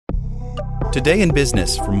Today in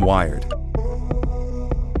Business from Wired.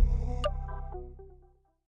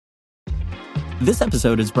 This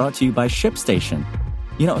episode is brought to you by ShipStation.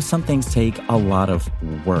 You know, some things take a lot of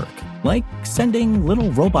work, like sending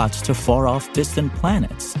little robots to far-off distant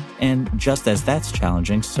planets. And just as that's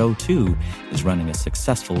challenging, so too is running a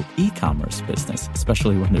successful e-commerce business,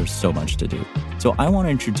 especially when there's so much to do. So I want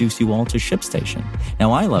to introduce you all to ShipStation.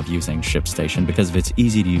 Now, I love using ShipStation because of its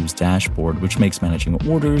easy-to-use dashboard, which makes managing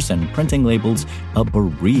orders and printing labels a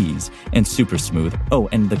breeze and super smooth. Oh,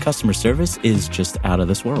 and the customer service is just out of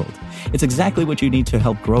this world. It's exactly what you need to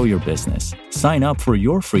help grow your business. Sign up for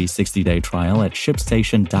your free 60-day trial at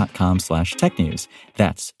shipstation.com/technews.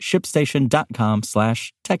 That's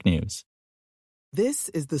shipstation.com/technews. This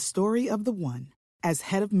is the story of the one. As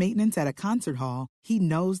head of maintenance at a concert hall, he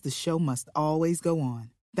knows the show must always go on.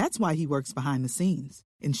 That's why he works behind the scenes,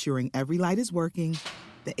 ensuring every light is working,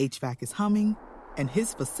 the HVAC is humming, and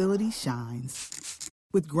his facility shines.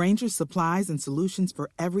 With Grainger's supplies and solutions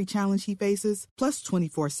for every challenge he faces, plus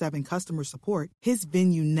 24/7 customer support, his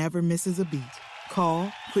venue never misses a beat.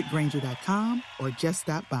 Call quickgrainger.com or just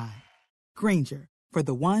stop by. Grainger, for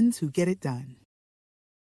the ones who get it done.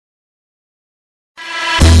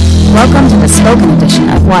 Welcome to the spoken edition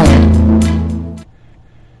of Wired.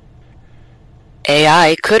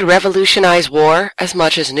 AI could revolutionize war as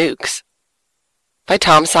much as nukes. By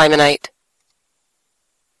Tom Simonite.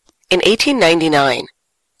 In 1899,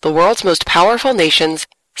 the world's most powerful nations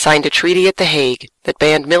signed a treaty at The Hague that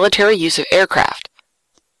banned military use of aircraft,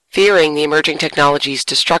 fearing the emerging technology's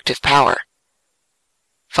destructive power.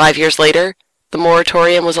 5 years later, the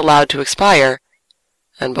moratorium was allowed to expire,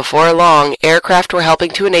 and before long, aircraft were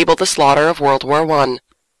helping to enable the slaughter of World War I.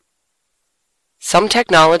 Some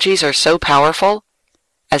technologies are so powerful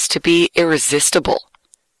as to be irresistible,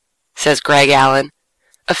 says Greg Allen,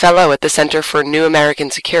 a fellow at the Center for New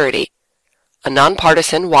American Security, a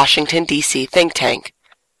non-partisan Washington, D.C. think tank.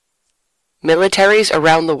 Militaries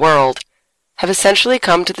around the world have essentially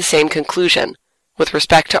come to the same conclusion with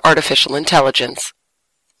respect to artificial intelligence.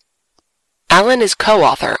 Allen is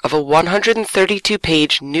co-author of a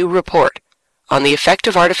 132-page new report on the effect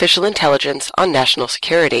of artificial intelligence on national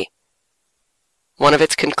security. One of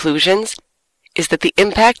its conclusions is that the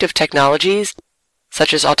impact of technologies,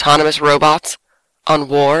 such as autonomous robots, on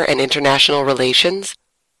war and international relations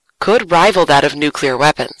could rival that of nuclear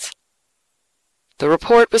weapons. The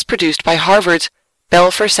report was produced by Harvard's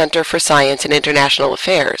Belfer Center for Science and International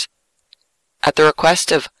Affairs at the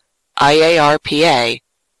request of IARPA,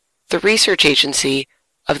 the research agency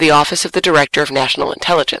of the Office of the Director of National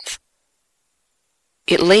Intelligence.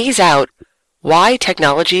 It lays out why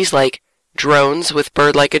technologies like drones with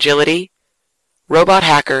bird-like agility, robot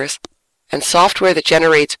hackers, and software that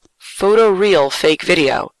generates photoreal fake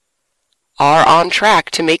video are on track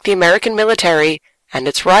to make the American military and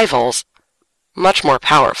its rivals much more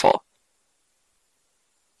powerful.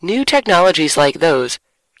 New technologies like those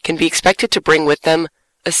can be expected to bring with them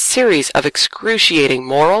a series of excruciating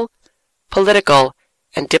moral, political,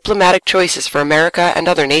 and diplomatic choices for America and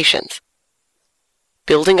other nations.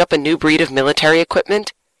 Building up a new breed of military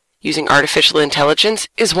equipment using artificial intelligence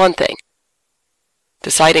is one thing.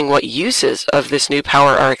 Deciding what uses of this new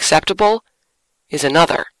power are acceptable is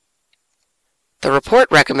another. The report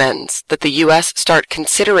recommends that the U.S. start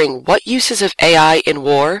considering what uses of AI in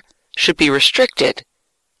war should be restricted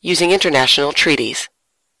using international treaties.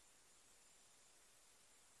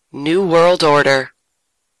 New World Order.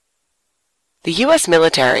 The U.S.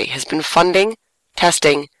 military has been funding,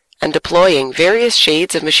 testing, and deploying various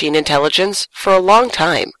shades of machine intelligence for a long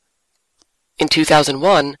time. In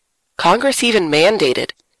 2001, Congress even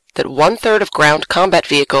mandated that 1/3 of ground combat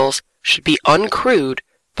vehicles should be uncrewed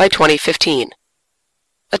by 2015,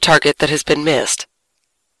 a target that has been missed.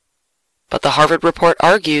 But the Harvard report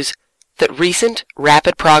argues that recent,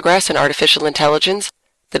 rapid progress in artificial intelligence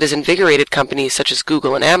that has invigorated companies such as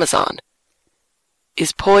Google and Amazon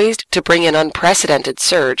is poised to bring an unprecedented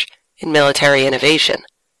surge in military innovation.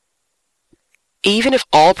 Even if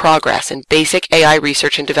all progress in basic AI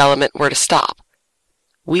research and development were to stop,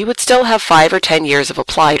 we would still have 5 or 10 years of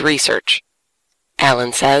applied research,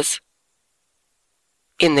 Allen says.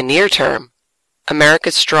 In the near term,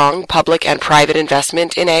 America's strong public and private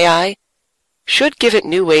investment in AI should give it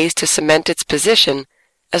new ways to cement its position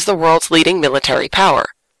as the world's leading military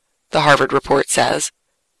power, the Harvard report says.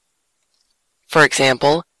 For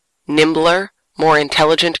example, nimbler, more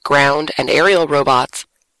intelligent ground and aerial robots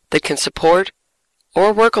that can support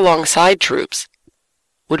or work alongside troops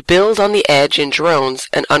would build on the edge in drones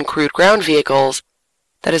and uncrewed ground vehicles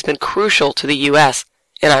that has been crucial to the U.S.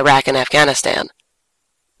 in Iraq and Afghanistan.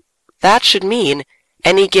 That should mean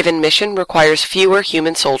any given mission requires fewer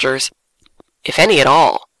human soldiers, if any at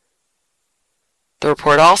all. The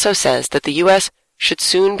report also says that the U.S. should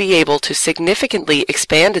soon be able to significantly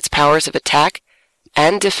expand its powers of attack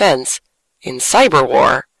and defense in cyber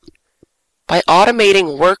war by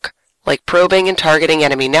automating work like probing and targeting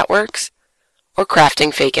enemy networks or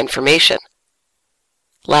crafting fake information.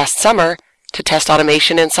 Last summer, to test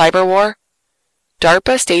automation in cyber war,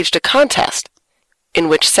 DARPA staged a contest in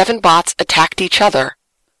which 7 bots attacked each other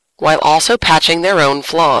while also patching their own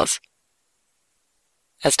flaws.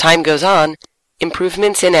 As time goes on,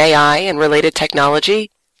 improvements in AI and related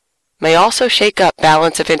technology may also shake up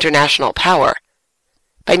balance of international power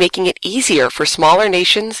by making it easier for smaller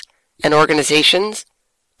nations and organizations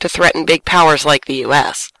to threaten big powers like the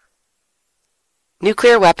U.S.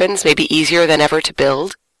 Nuclear weapons may be easier than ever to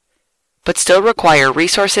build, but still require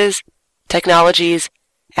resources, technologies,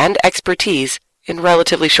 and expertise in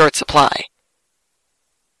relatively short supply.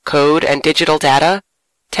 Code and digital data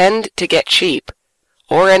tend to get cheap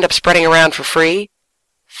or end up spreading around for free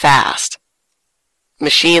fast.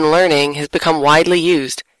 Machine learning has become widely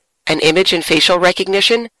used, and image and facial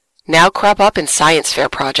recognition now crop up in science fair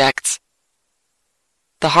projects.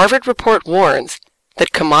 The Harvard report warns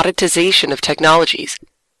that commoditization of technologies,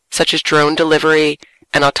 such as drone delivery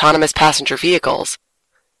and autonomous passenger vehicles,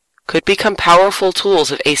 could become powerful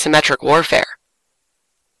tools of asymmetric warfare.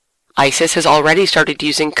 ISIS has already started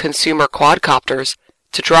using consumer quadcopters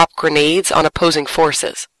to drop grenades on opposing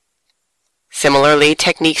forces. Similarly,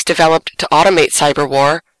 techniques developed to automate cyber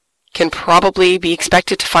war can probably be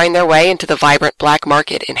expected to find their way into the vibrant black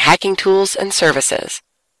market in hacking tools and services.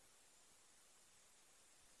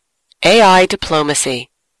 AI diplomacy.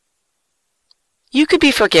 You could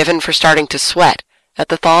be forgiven for starting to sweat at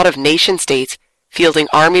the thought of nation-states fielding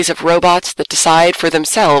armies of robots that decide for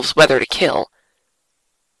themselves whether to kill.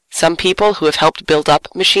 Some people who have helped build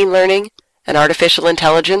up machine learning and artificial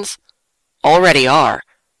intelligence already are.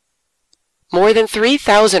 More than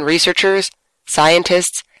 3,000 researchers,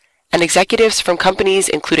 scientists, and executives from companies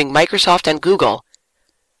including Microsoft and Google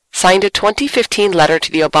signed a 2015 letter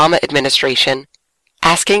to the Obama administration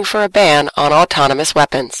asking for a ban on autonomous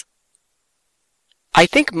weapons. I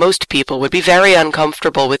think most people would be very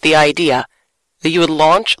uncomfortable with the idea that you would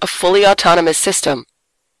launch a fully autonomous system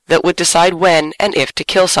that would decide when and if to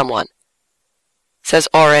kill someone, says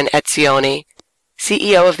Oren Etzioni,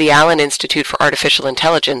 CEO of the Allen Institute for Artificial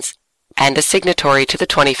Intelligence and a signatory to the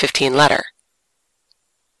 2015 letter.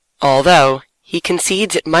 Although he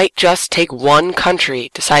concedes it might just take one country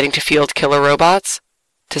deciding to field killer robots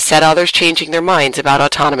to set others changing their minds about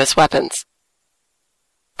autonomous weapons.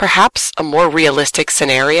 Perhaps a more realistic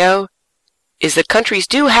scenario is that countries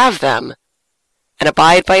do have them and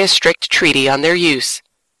abide by a strict treaty on their use,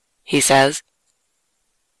 he says.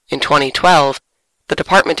 In 2012, the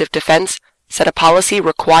Department of Defense set a policy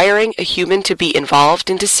requiring a human to be involved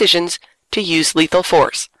in decisions to use lethal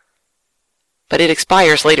force, but it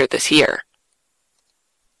expires later this year.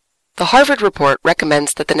 The Harvard report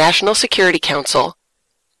recommends that the National Security Council,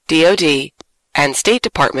 DoD, and State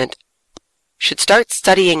Department should start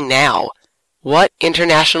studying now what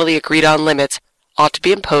internationally agreed-on limits ought to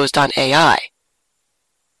be imposed on AI.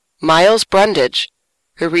 Miles Brundage,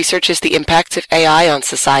 who researches the impacts of AI on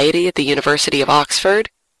society at the University of Oxford,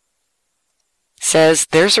 says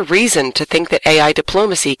there's a reason to think that AI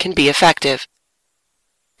diplomacy can be effective.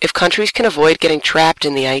 If countries can avoid getting trapped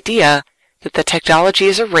in the idea that the technology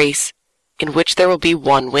is a race in which there will be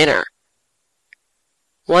one winner.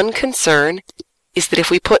 One concern is that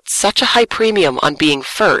if we put such a high premium on being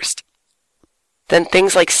first, then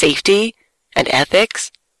things like safety and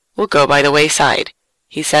ethics will go by the wayside,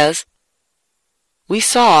 he says. We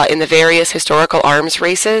saw in the various historical arms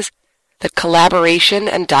races that collaboration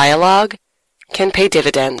and dialogue can pay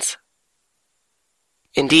dividends.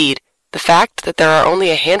 Indeed, the fact that there are only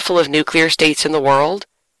a handful of nuclear states in the world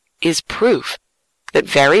is proof that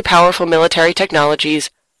very powerful military technologies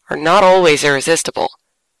are not always irresistible.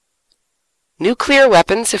 Nuclear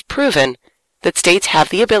weapons have proven that states have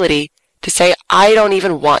the ability to say, I don't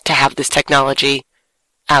even want to have this technology,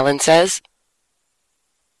 Allen says.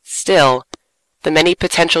 Still, the many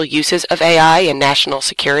potential uses of AI in national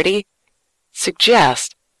security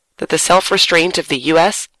suggest that the self-restraint of the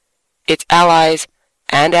U.S., its allies,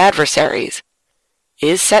 and adversaries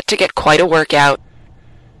is set to get quite a workout.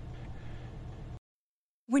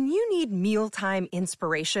 When you need mealtime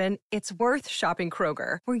inspiration, it's worth shopping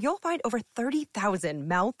Kroger, where you'll find over 30,000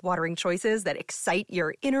 mouth-watering choices that excite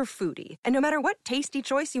your inner foodie. And no matter what tasty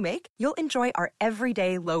choice you make, you'll enjoy our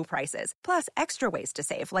everyday low prices, plus extra ways to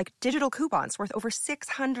save, like digital coupons worth over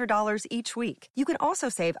 $600 each week. You can also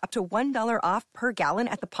save up to $1 off per gallon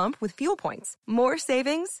at the pump with fuel points. More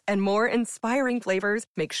savings and more inspiring flavors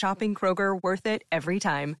make shopping Kroger worth it every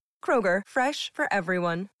time. Kroger, fresh for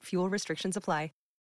everyone. Fuel restrictions apply.